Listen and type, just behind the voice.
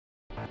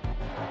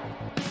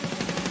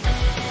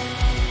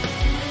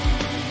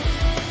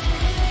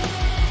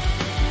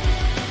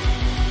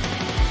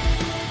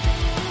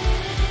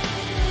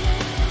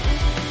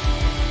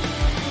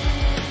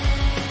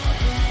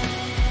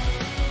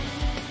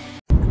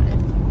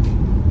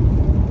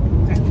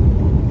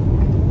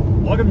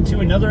Welcome to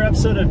another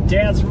episode of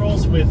Dad's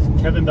Rules with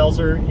Kevin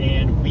Belzer,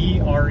 and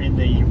we are in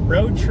the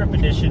road trip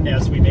edition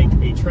as we make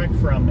a trek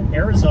from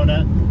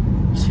Arizona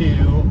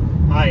to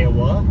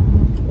Iowa,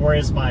 or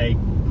as my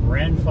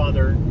Grandpa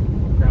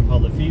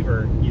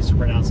Lefevre used to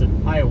pronounce it,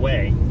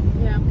 Iowa.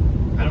 Yeah,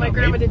 well, my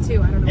grandma did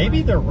too. I don't know.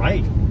 Maybe why. they're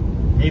right.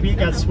 Maybe it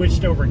got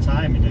switched over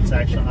time and it's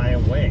actually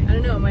Iowa. I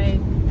don't know. My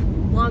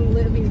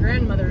long-living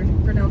grandmother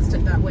pronounced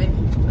it that way.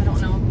 I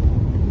don't know.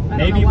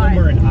 Maybe when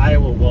we're in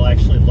Iowa, we'll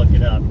actually look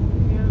it up.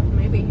 Yeah,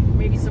 maybe.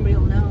 Maybe somebody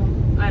will know.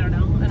 I don't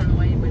know. I don't know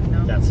why you wouldn't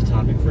know. That's a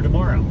topic for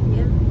tomorrow.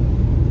 Yeah.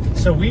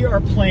 So we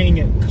are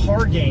playing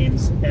car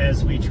games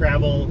as we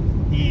travel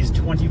these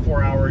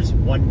 24 hours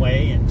one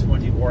way and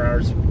 24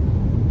 hours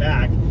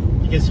back.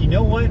 Because you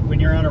know what? When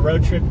you're on a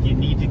road trip, you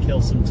need to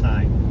kill some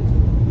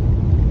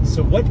time.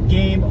 So what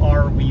game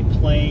are we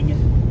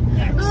playing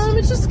next?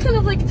 It's just kind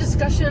of like a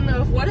discussion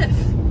of what if.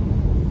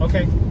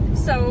 Okay.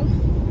 So,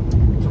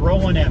 throw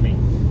one at me.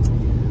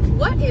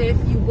 What if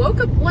you woke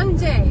up one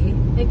day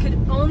and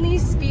could only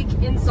speak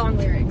in song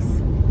lyrics?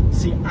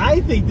 See,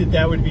 I think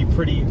that would be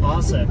pretty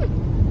awesome.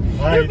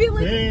 I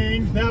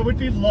think that would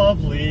be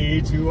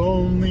lovely to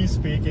only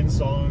speak in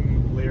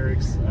song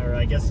lyrics, or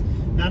I guess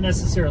not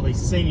necessarily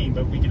singing,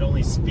 but we could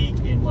only speak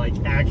in like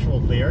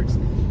actual lyrics.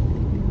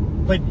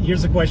 But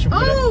here's a question.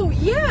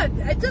 Yeah,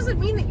 it doesn't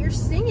mean that you're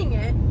singing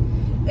it.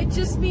 It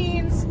just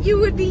means you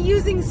would be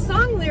using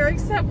song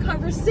lyrics to have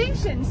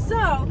conversation.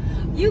 So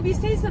you'd be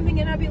saying something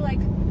and I'd be like,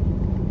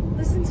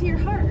 listen to your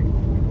heart.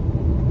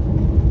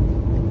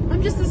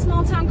 I'm just a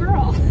small town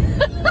girl.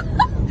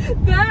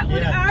 That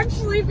would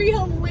actually be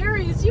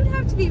hilarious. You'd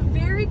have to be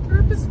very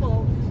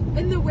purposeful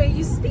in the way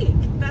you speak.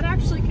 That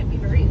actually could be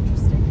very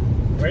interesting.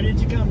 Where did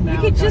you come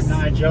now, Cotton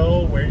Eye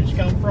Joe? Where did you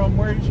come from?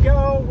 Where did you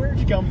go? Where did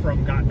you come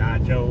from, Cotton Eye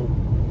Joe?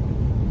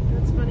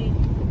 That's funny.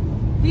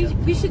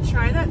 We should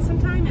try that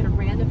sometime in a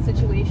random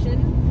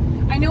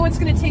situation. I know it's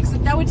going to take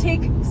some, that would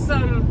take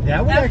some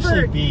That would effort.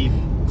 actually be...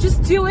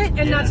 Just do it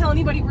and not tell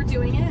anybody we're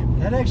doing it.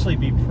 That'd actually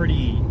be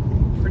pretty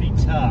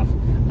tough.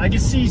 I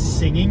could see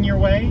singing your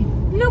way.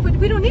 No, but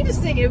we don't need to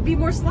sing. It would be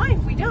more sly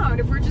if we don't.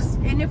 If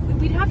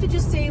we'd have to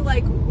just say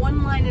like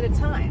one line at a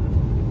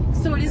time.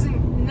 So it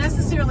isn't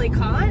necessarily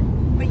caught,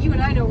 but you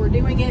and I know we're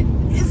doing it.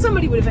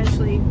 Somebody would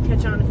eventually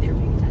catch on if they were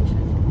paying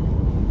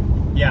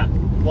attention. Yeah.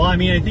 Well, I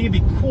mean, I think it'd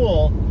be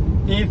cool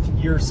if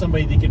you're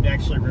somebody that can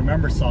actually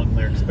remember song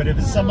lyrics. But if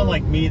it's someone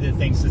like me that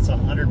thinks it's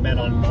 100 Men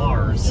on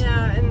Mars.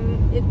 Yeah,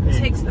 and it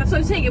takes, that's what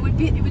I'm saying. It would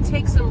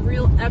take some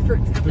real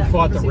effort to have We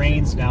fought the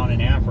rains down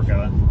in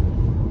Africa.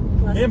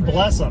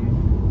 Bless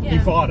them. Yeah. We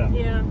fought them.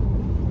 Yeah.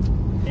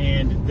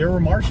 And there were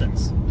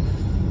Martians.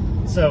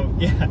 So,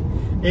 yeah,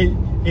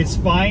 it's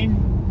fine.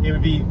 It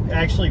would be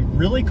actually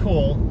really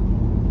cool.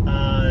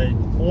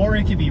 Or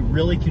it could be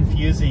really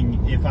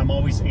confusing if I'm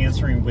always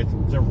answering with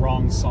the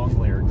wrong song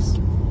lyrics.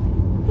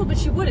 Well,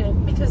 but you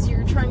wouldn't, because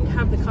you're trying to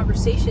have the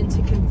conversation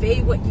to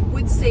convey what you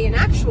would say in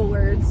actual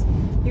words.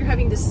 You're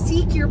having to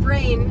seek your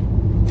brain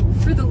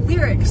for the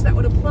lyrics that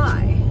would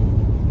apply.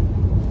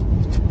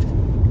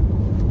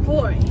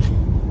 Boy.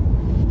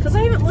 Because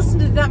I haven't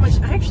listened to that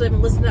much, I actually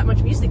haven't listened to that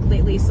much music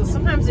lately, so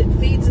sometimes it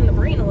fades in the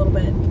brain a little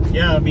bit.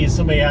 Yeah, I mean, if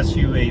somebody asks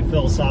you a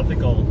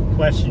philosophical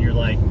question, you're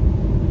like,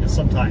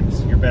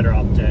 sometimes you're better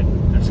off dead.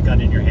 There's a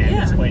gun in your hand,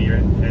 it's pointing your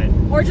head.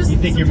 Or just you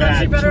think you're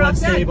mad, you're better off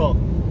dead. Unstable.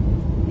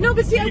 No,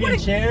 but see, I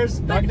wouldn't. Chairs,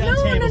 knocking down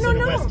tables in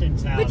a Western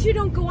town. But you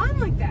don't go on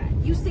like that.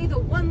 You say the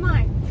one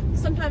line.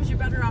 Sometimes you're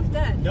better off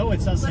dead. No,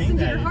 it's not saying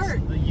that.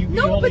 Listen to your heart.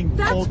 No, but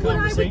that's what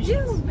I would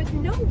do.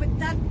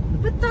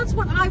 But that's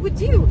what I would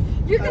do.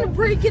 You're going to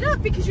break it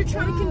up because you're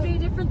trying to convey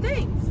different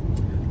things.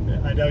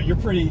 I know you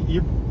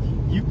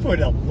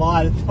put a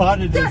lot of thought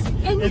into this.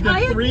 In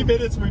the 3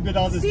 minutes we've been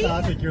on this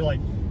topic, you're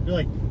like,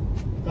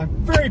 I'm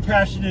very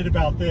passionate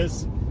about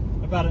this,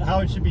 about how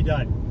it should be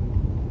done.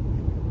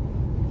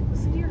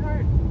 Listen to your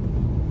heart.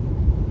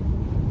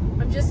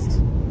 I'm just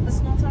a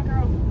small town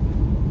girl.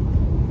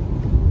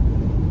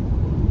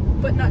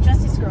 But not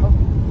Jesse's girl.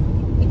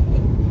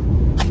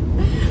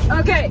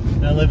 Okay.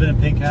 I live in a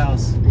pink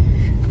house.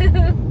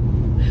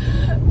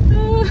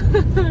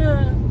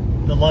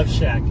 The Love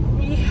Shack.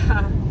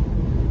 Yeah.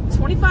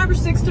 25 or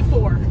 6 to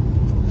 4.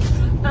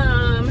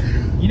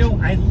 You know,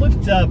 I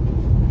looked up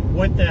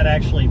what that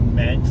actually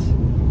meant.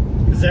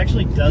 Because it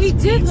actually does mean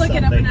did look something.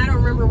 it up and I don't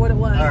remember what it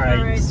was. All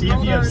right. See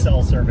if you have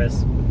cell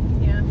service.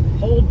 Yeah.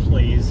 Hold,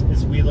 please,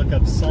 as we look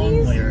up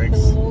song lyrics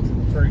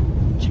for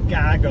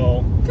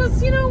Chicago.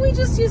 Because, you know, we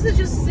just used to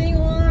just sing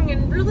along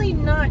and really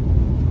not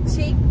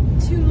take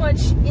too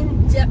much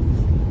in-depth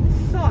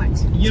thought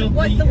to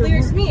what the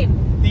lyrics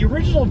mean. The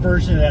original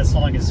version of that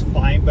song is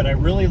fine, but I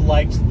really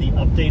liked the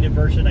updated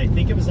version. I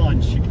think it was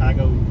on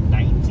Chicago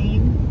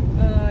 19.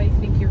 I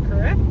think you're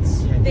correct.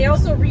 Yeah, they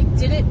also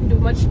redid it into a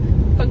much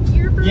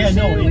funkier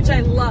version, which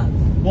I love.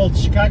 Well,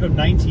 Chicago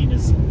 19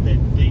 is the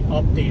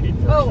updated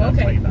version I'm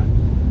talking about,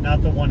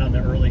 not the one on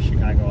the early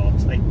Chicago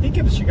albums. I think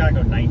it was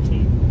Chicago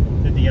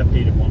 19 that the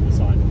updated one was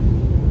on.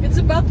 It's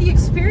about the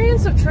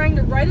experience of trying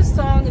to write a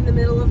song in the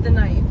middle of the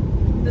night.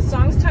 The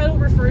song's title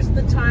refers to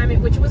the time at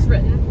which it was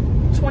written.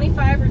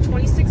 25 or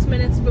 26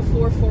 minutes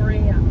before 4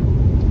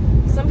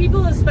 a.m. Some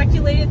people have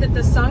speculated that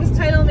the song's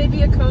title may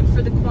be a code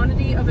for the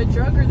quantity of a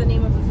drug or the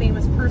name of a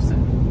famous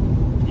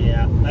person.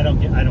 Yeah, I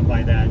don't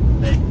buy that.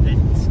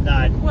 It's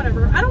not.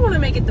 Whatever. I don't want to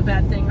make it the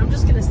bad thing. I'm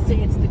just gonna say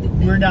it's the good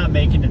thing. We're not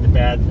making it the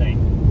bad thing.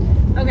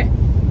 Okay.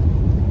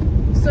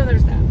 So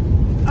there's that.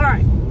 All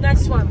right.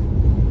 Next one.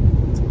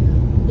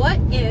 What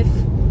if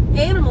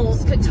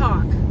animals could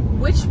talk?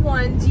 Which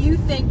one do you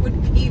think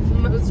would be the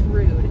most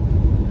rude?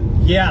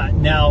 Yeah.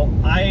 Now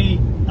I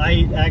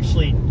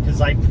actually,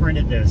 because I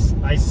printed this,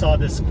 I saw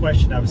this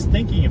question. I was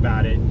thinking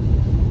about it.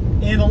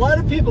 And a lot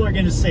of people are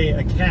going to say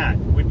a cat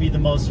would be the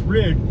most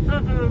rude,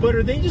 but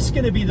are they just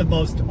going to be the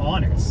most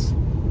honest?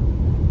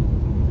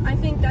 I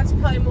think that's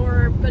probably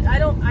more, but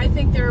I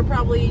think there are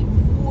probably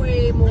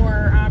way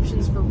more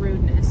options for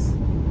rudeness.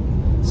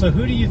 So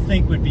who do you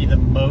think would be the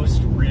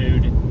most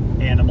rude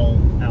animal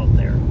out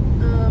there?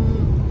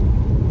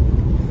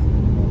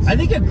 I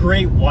think a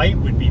great white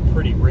would be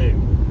pretty rude.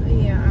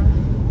 Yeah.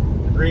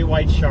 A great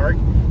white shark.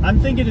 I'm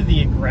thinking of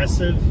the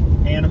aggressive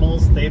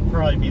animals. They'd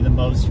probably be the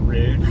most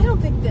rude. I don't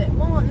think that,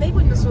 well, they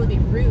wouldn't necessarily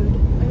be rude.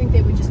 I think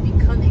they would just be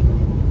cunning.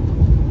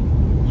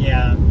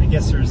 Yeah, I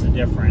guess there's a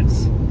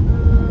difference.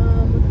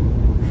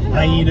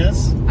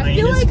 Hyenas. I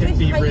feel Hyenas like could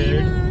be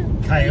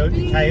rude.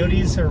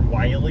 Coyotes are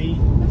wily.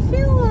 I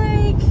feel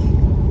like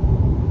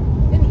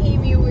an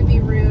emu would be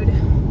rude.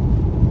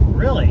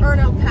 Really? Or an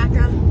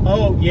alpaca.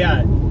 Oh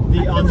yeah.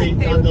 On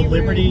the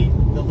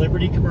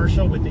Liberty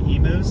commercial with the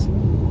emus,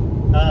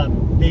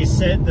 they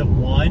said the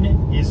one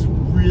is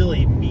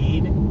really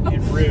mean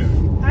and rude.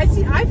 I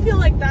feel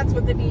like that's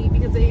what they be,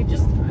 because they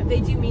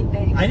do mean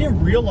things. I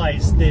didn't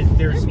realize that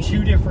there's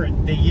two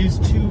different. They use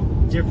two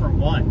different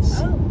ones.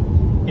 Oh.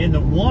 And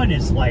the one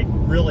is like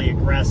really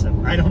aggressive.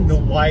 I don't know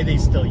why they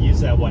still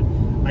use that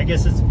one. I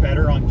guess it's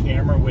better on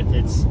camera with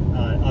its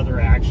other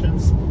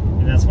actions,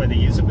 and that's why they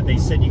use it. But they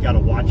said you got to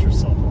watch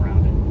yourself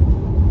around it.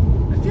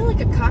 I feel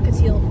like a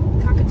cockatoo.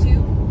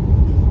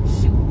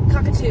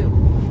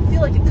 I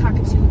feel like a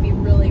cockatoo would be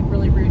really,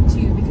 really rude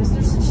too, because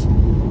they're such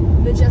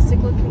majestic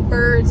looking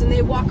birds, and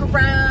they walk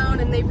around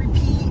and they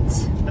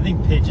repeat. I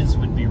think pigeons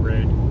would be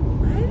rude.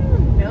 I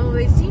don't know.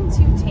 They seem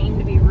too tame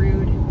to be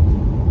rude.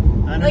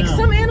 I don't like know.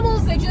 Some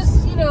animals, they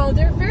just,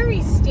 they're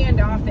very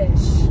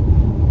standoffish.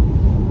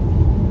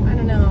 I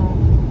don't know.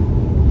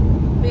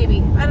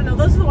 Maybe. I don't know.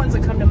 Those are the ones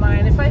that come to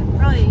mind. If I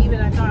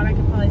thought I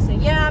could probably say,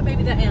 yeah,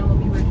 maybe that animal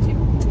would be rude too.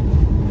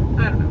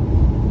 I don't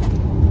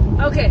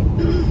know. Okay.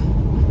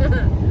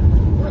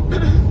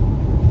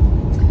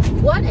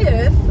 What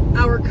if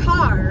our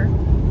car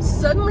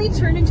suddenly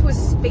turned into a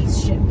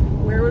spaceship?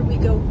 Where would we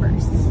go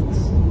first?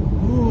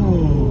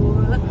 Ooh.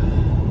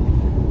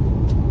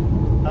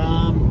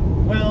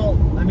 Well,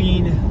 I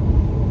mean,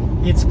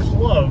 it's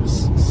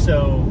close.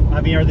 So,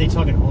 I mean, are they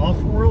talking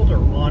off-world or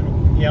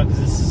on? Yeah, because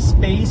it's a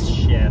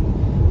spaceship.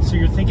 So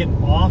you're thinking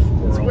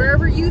off-world. It's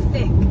wherever you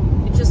think.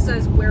 It just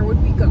says, where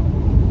would we go?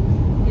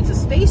 It's a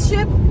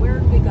spaceship. Where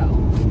would we go?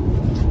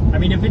 I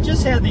mean, if it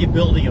just had the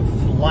ability of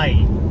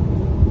flight,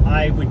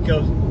 I would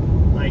go,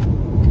 like,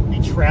 be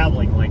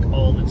traveling, like,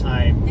 all the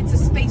time. It's a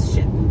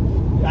spaceship.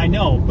 I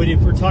know, but if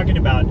we're talking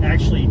about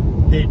actually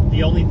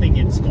the only thing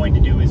it's going to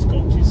do is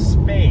go to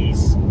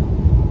space,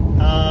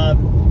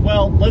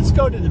 well, let's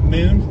go to the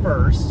moon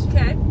first.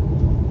 Okay.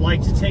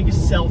 Like to take a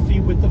selfie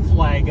with the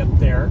flag up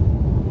there.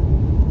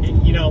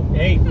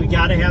 Hey, we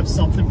got to have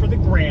something for the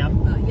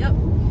gram. Yep.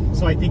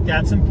 So I think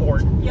that's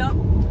important. Yep.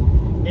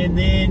 And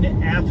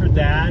then after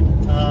that,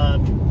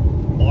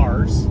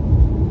 Mars.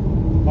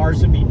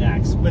 Mars would be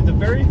next. But the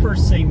very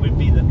first thing would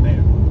be the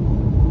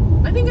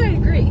moon. I think I'd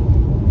agree.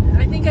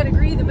 I think I'd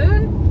agree the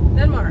moon,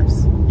 then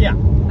Mars. Yeah.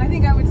 I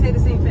think I would say the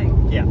same thing.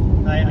 Yeah.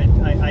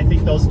 I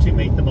think those two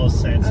make the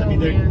most sense. Oh, I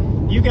mean,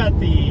 you got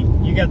the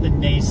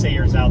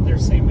naysayers out there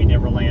saying we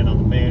never land on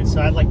the moon.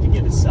 So I'd like to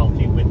get a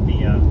selfie with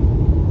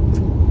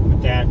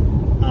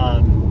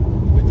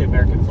the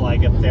American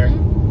flag up there,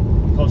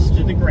 post it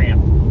to the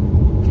gram.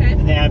 Okay.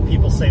 And then have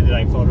people say that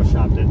I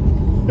photoshopped it.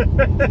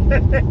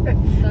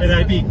 And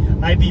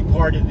I'd be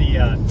part of the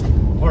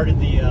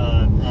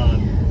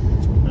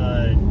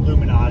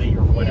Illuminati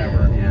or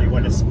whatever they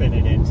want to spin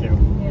it into.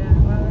 Yeah,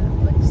 well,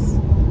 that looks...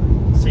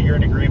 So you're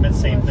in agreement,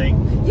 same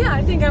thing? Yeah,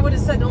 I think I would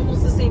have said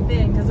almost the same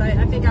thing, because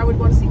I think I would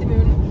want to see the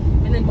moon,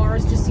 and then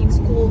Mars just seems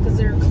cool because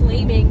they're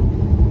claiming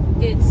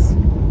it's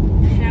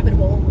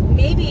habitable.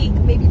 Maybe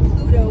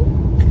Pluto,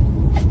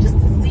 just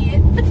to see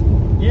it.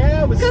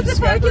 Yeah, it was because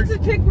if I get to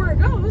pick where it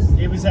goes.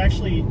 It was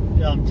actually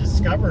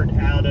discovered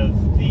out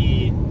of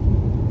the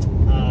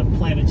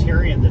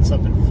planetarium that's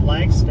up in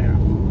Flagstaff.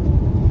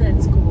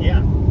 That's cool.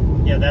 Yeah,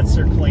 that's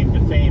their claim to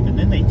fame. And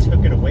then they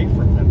took it away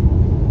from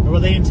them.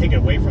 Well, they didn't take it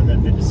away from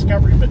them, the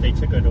discovery, but they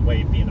took it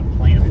away being a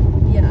planet.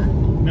 Yeah.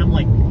 And I'm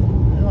like,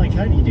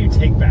 how do you do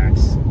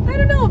take-backs? I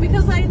don't know,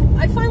 because I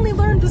finally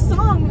learned the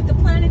song with the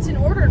planets in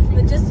order from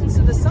the distance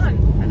of the sun.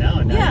 I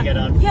know. Now you get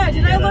on. Yeah,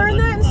 did I learn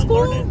that in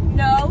school?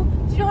 No.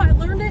 Do you know how I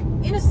learned it?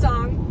 In a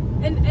song.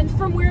 And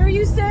from where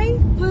you say?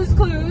 Blue's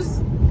Clues.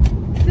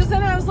 Because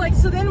then I was like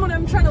so then when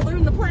I'm trying to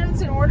learn the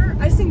planets in order,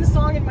 I sing the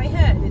song in my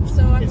head. And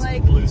so I'm it's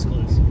like... Blue's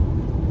Clues.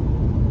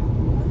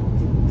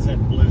 Is that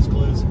Blue's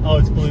Clues? Oh,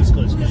 it's Blue's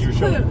Clues because you're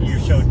showing your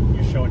focus.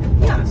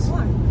 Yeah,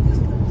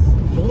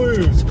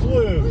 Blue's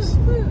Clues. Blue's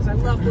Clues. I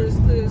love Blue's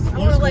Clues. I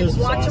want to like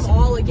watch them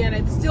all again.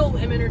 I still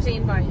am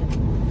entertained by it.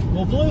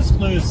 Well, Blue's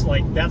Clues,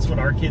 like that's what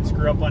our kids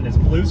grew up on is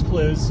Blue's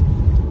Clues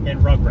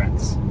and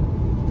Rugrats.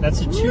 That's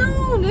the two.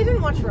 No, they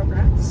didn't watch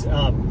Rugrats.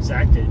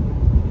 Zach did.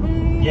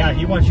 Yeah,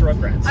 he watched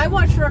Rugrats. I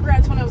watched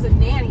Rugrats when I was a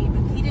nanny,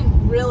 but he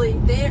didn't really.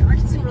 Our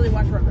kids didn't really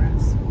watch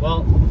Rugrats.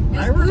 Well,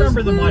 I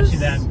remember them watching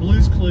that.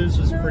 Blue's Clues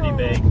was pretty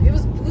big. It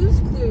was Blue's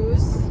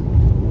Clues.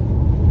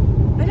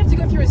 I'd have to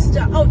go through his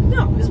stuff. Oh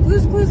no, it was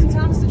Blue's Clues and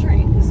Thomas the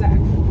Train. Zach.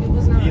 It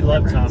was not. He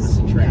loved Rugrats. Thomas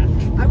the Train.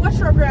 Yeah. I watched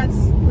Rugrats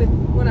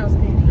when I was a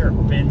nanny. There are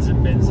bins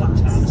and bins of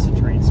Thomas the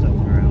Train stuff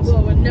in our house. Well,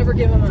 I would never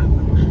give them up.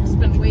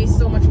 Waste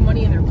so much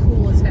money and they're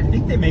cool as heck. I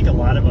think they make a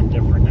lot of them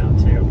different now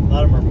too. A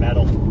lot of them are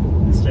metal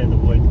instead of the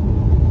wood.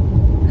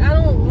 I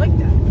don't like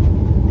that.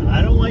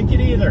 I don't like it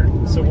either.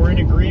 So we're in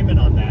agreement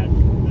on that.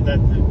 That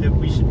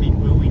we should be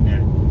booing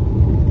that.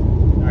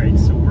 All right.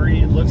 So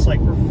it looks like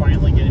we're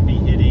finally going to be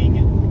hitting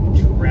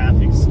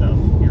traffic stuff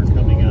here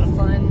coming up.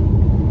 Fun.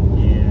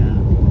 Yeah.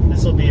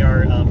 This will be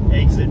our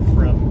exit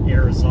from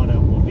Arizona.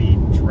 Will be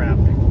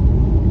traffic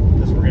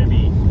because we're going to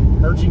be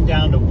merging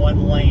down to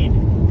one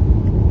lane.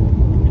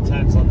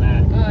 Times on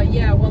that.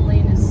 Yeah, one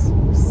lane is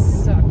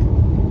suck. I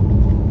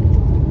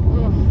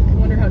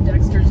wonder how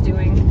Dexter's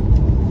doing.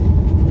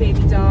 Baby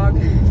dog.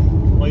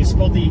 Well, he's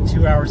supposed to eat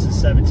 2 hours and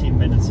 17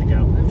 minutes ago.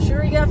 I'm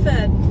sure he got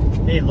fed.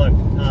 Hey, look,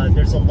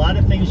 there's a lot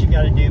of things you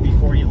got to do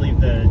before you leave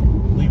the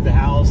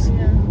house.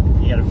 Yeah.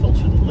 You got to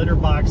filter the litter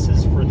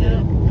boxes for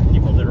the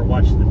people that are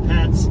watching the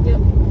pets.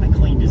 Yep. I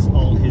cleaned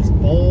all his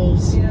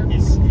bowls,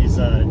 his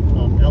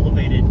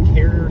elevated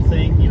carrier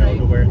thing,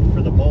 to wear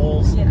for the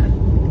bowls. Yeah.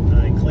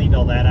 Cleaned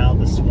all that out,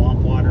 the swamp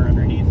water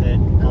underneath it,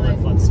 all that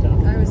fun stuff.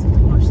 I always have to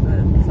watch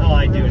that. Oh,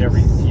 I do it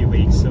every few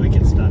weeks, so it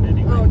gets done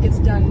anyway. Oh, it gets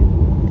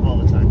done all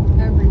the time.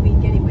 Every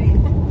week anyway.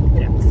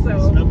 Yeah, so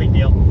it's no big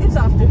deal. It's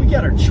often. Well, we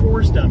got our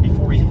chores done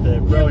before we hit the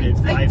road at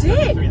 5:33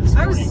 this morning.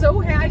 I was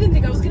so happy. I didn't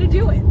think I was going to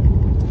do it.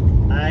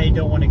 I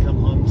don't want to come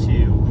home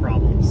to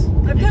problems.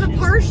 I've got a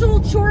partial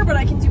chore, but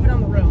I can do it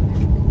on the road.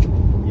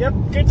 Yep,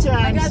 good times.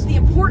 I got the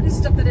important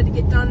stuff that had to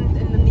get done,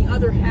 and then the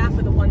other half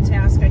of the one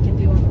task I can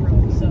do on the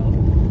road, so...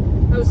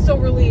 I was so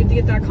relieved to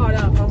get that caught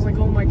up. I was like,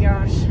 oh my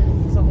gosh,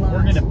 it's a lot.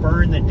 We're going to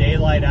burn the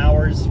daylight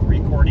hours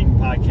recording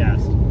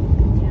podcast.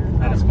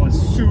 Yeah. And it's going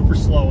super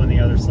slow on the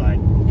other side.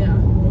 Yeah.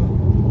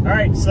 All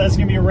right, so that's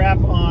going to be a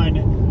wrap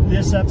on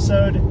this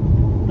episode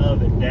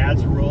of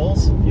Dad's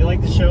Rules. If you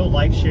like the show,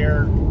 like,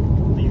 share,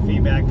 leave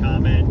feedback,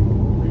 comment,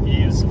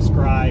 review,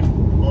 subscribe,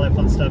 all that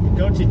fun stuff.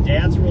 Go to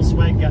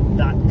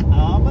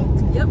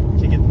dadsruleswag.com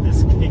to get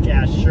this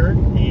kick-ass shirt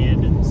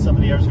and some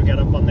of the others we got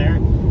up on there.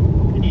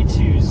 I need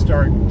to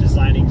start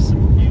designing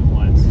some new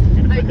ones. I'm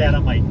going to put that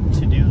on my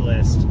to-do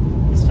list.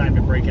 It's time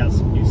to break out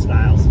some new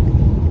styles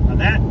on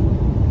that.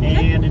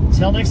 And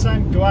until next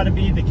time, go out and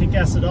be the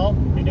kick-ass adult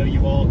I know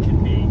you all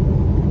can be.